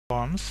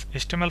Forms.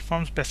 HTML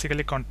forms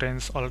basically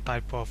contains all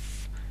type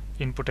of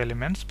input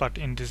elements, but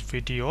in this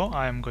video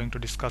I am going to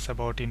discuss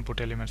about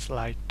input elements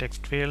like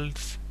text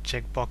fields,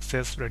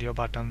 checkboxes, radio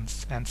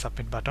buttons, and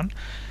submit button.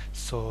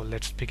 So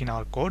let's begin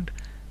our code.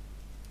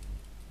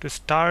 To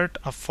start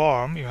a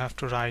form, you have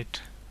to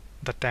write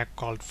the tag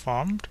called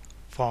form,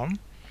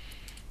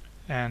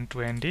 and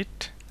to end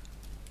it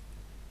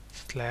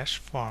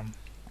 /form.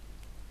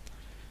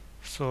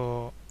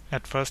 So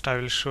at first I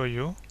will show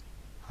you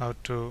how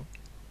to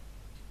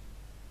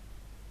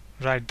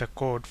write the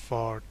code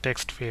for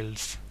text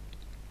fields.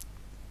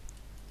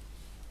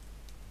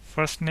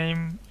 First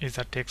name is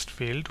a text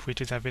field which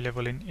is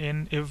available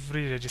in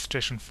every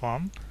registration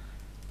form.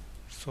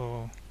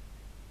 So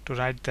to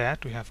write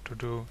that, we have to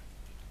do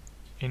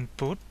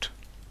input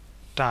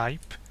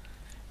type,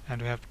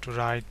 and we have to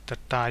write the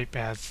type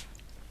as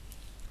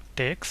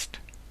text.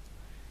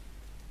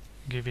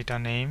 Give it a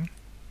name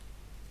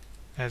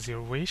as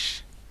you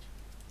wish.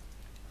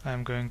 I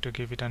am going to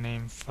give it a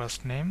name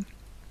first name,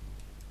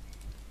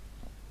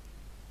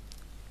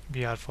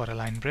 BR for a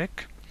line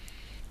break,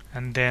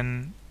 and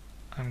then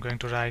I'm going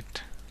to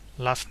write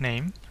last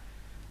name.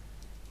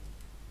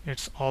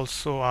 It's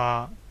also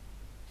a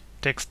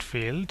text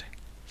field,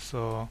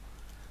 so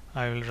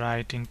I will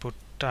write input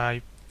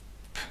type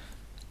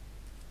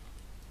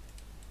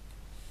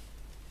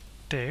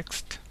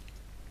text,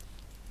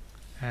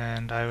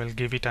 and I will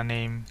give it a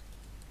name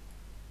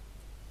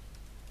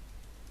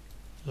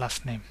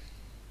last name.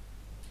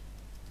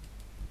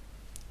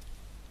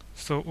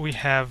 So we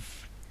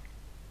have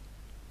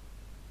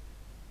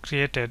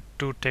created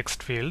two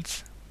text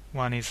fields.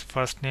 One is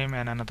first name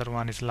and another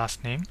one is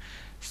last name.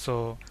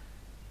 So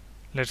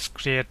let's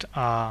create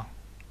a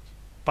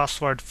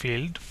password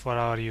field for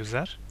our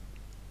user.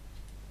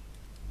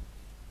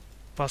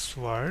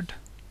 Password,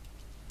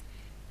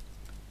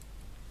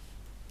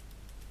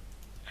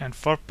 and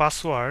for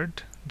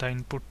password the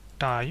input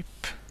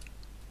type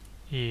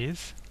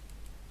is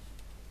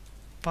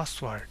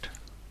password.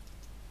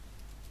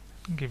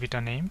 Give it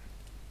a name.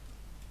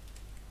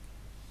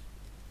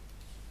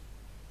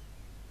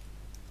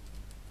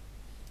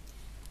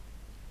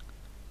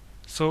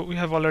 So we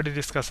have already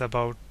discussed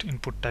about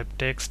input type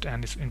text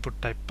and its input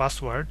type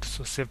password.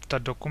 So save the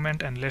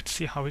document and let's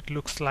see how it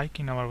looks like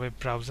in our web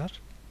browser.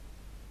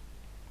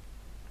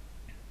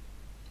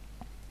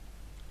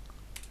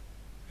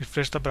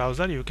 Refresh the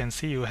browser. You can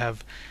see you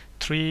have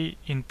three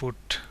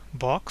input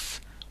box.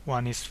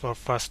 One is for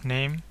first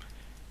name,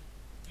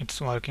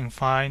 it's working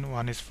fine.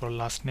 One is for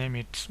last name,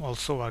 it's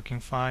also working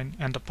fine.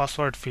 And the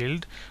password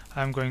field,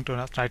 I'm going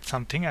to write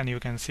something, and you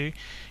can see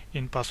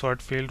in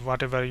password field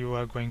whatever you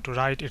are going to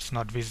write, it's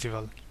not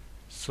visible.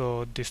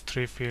 So these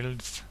three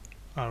fields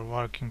are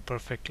working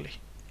perfectly.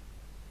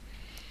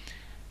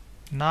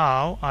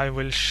 Now I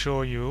will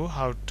show you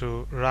how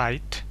to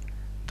write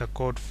the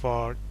code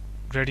for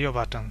radio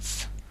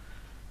buttons.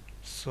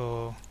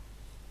 So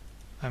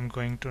I'm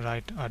going to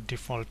write a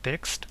default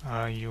text.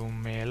 Are you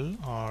male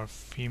or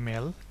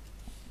female?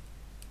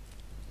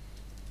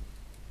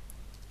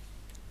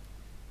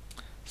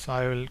 So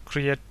I will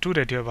create two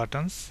radio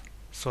buttons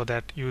so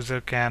that user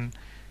can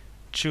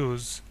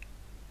choose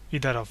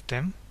either of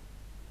them.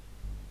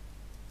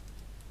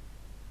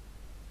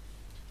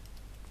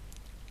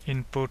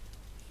 Input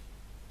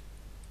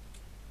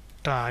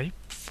type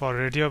for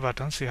radio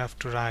buttons, you have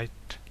to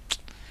write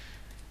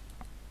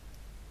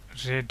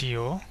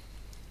radio,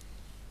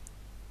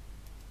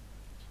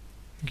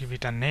 give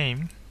it a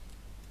name,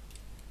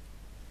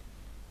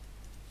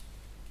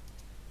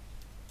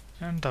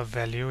 and the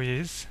value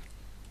is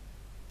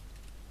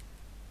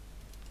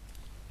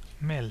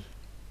male.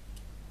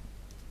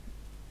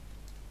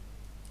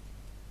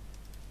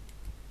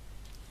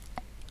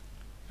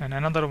 And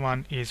another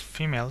one is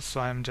female,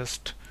 so I'm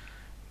just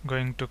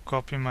going to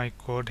copy my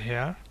code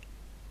here.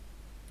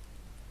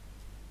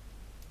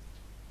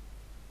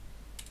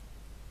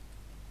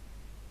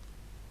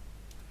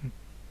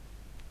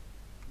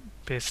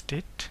 Paste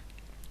it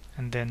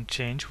and then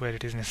change where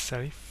it is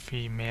necessary,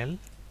 female,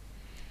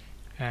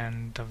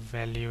 and the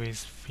value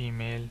is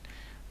female.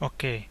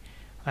 Okay,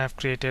 I have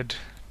created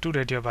two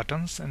radio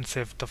buttons and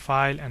saved the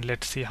file, and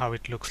let's see how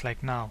it looks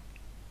like now.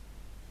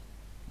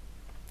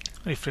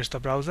 Refresh the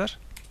browser.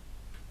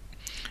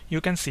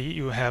 You can see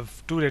you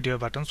have two radio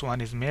buttons,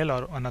 one is male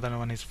or another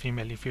one is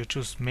female. If you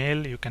choose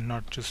male, you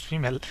cannot choose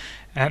female,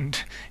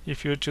 and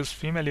if you choose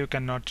female, you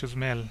cannot choose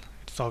male.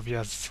 It's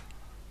obvious,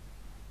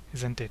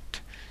 isn't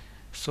it?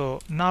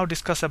 So now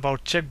discuss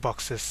about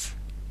checkboxes.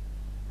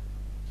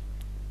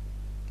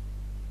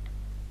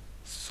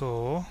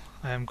 So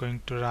I am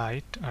going to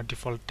write a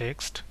default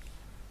text.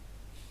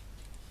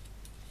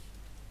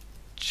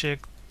 Check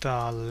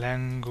the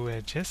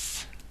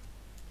languages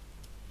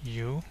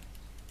you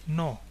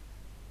know.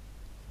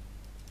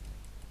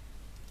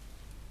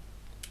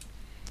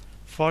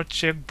 For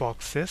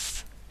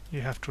checkboxes,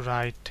 you have to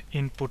write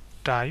input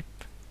type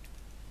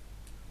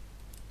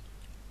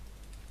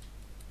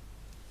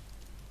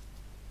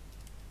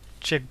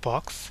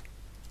checkbox,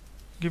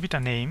 give it a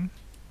name,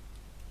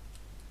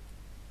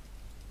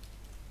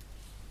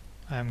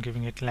 I am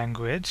giving it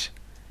language,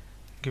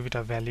 give it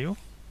a value,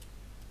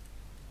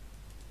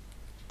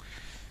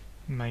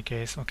 in my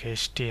case, okay,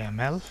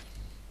 HTML.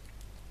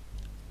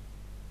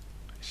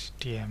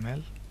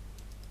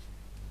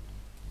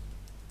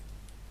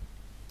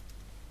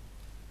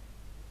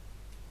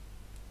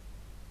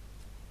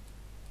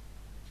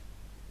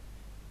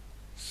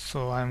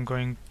 So I'm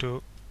going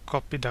to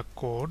copy the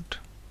code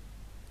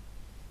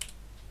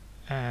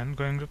and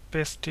going to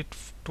paste it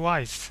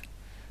twice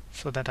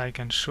so that I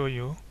can show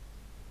you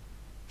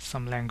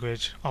some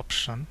language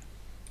option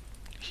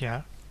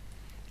here.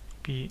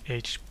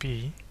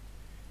 PHP.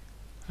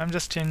 I'm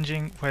just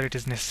changing where it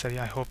is necessary.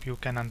 I hope you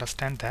can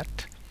understand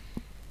that.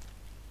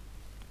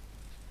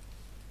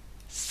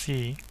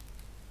 C.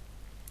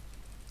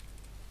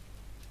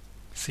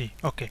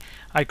 Okay,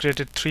 I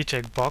created 3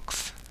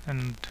 checkbox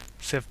and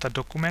save the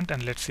document,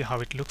 and let's see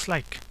how it looks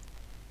like.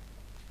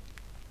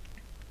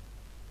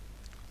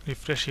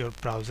 Refresh your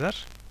browser.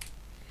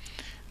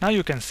 Now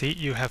you can see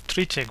you have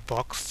 3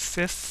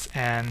 checkboxes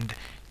and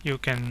you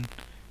can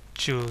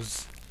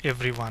choose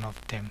every one of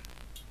them,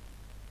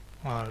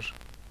 or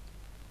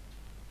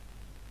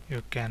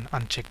you can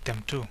uncheck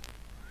them too.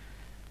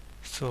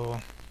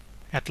 So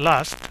at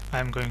last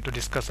I'm going to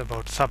discuss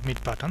about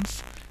submit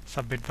buttons.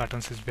 Submit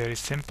buttons is very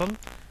simple.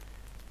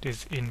 It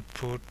is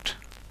input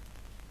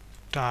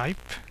type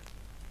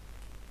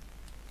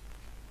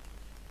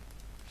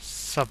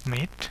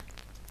submit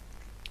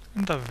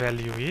and the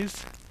value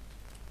is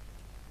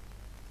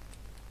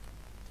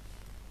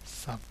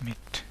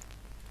submit.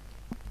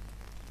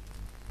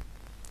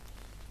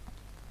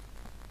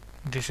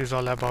 This is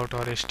all about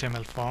our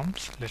HTML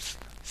forms. Let's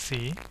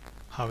see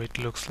how it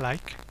looks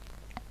like.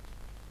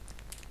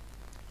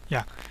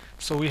 Yeah,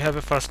 so we have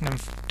a first name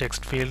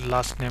text field,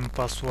 last name,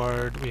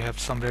 password, we have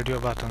some radio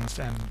buttons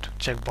and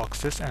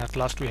checkboxes, and at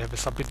last we have a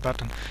submit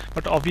button.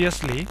 But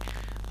obviously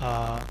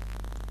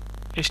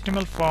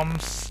HTML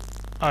forms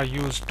are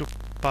used to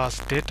pass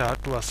data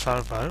to a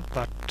server,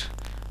 but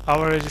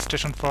our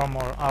registration form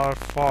or our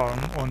form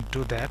won't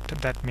do that.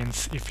 That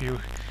means if you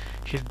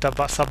hit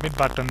the submit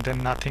button,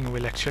 then nothing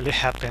will actually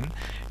happen.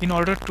 In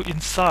order to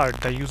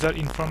insert the user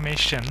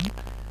information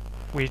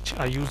which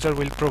a user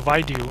will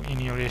provide you in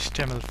your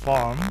HTML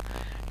form,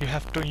 you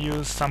have to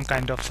use some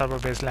kind of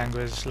server-based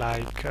language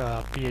like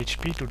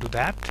PHP to do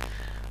that.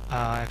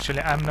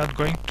 Actually, I'm not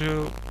going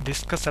to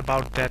discuss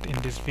about that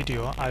in this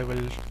video. I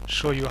will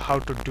show you how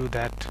to do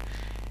that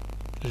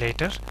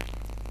later.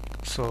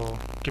 So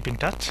keep in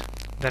touch.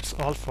 That's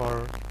all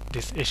for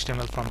this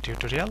HTML form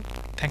tutorial.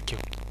 Thank you.